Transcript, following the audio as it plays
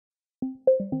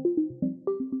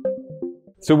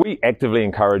So we actively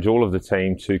encourage all of the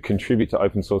team to contribute to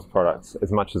open source products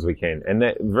as much as we can, and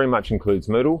that very much includes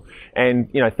Moodle.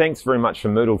 And thanks very much for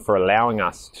Moodle for allowing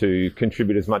us to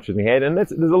contribute as much as we had. And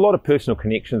there's a lot of personal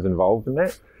connections involved in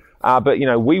that. But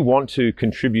we want to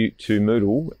contribute to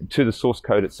Moodle, to the source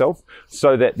code itself,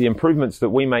 so that the improvements that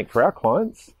we make for our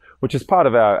clients, which is part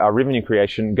of our revenue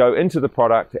creation, go into the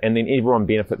product, and then everyone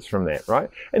benefits from that, right?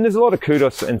 And there's a lot of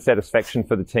kudos and satisfaction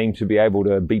for the team to be able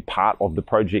to be part of the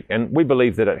project, and we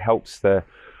believe that it helps a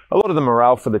lot of the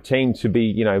morale for the team to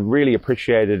be, really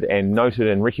appreciated and noted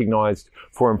and recognized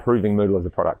for improving Moodle as a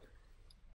product.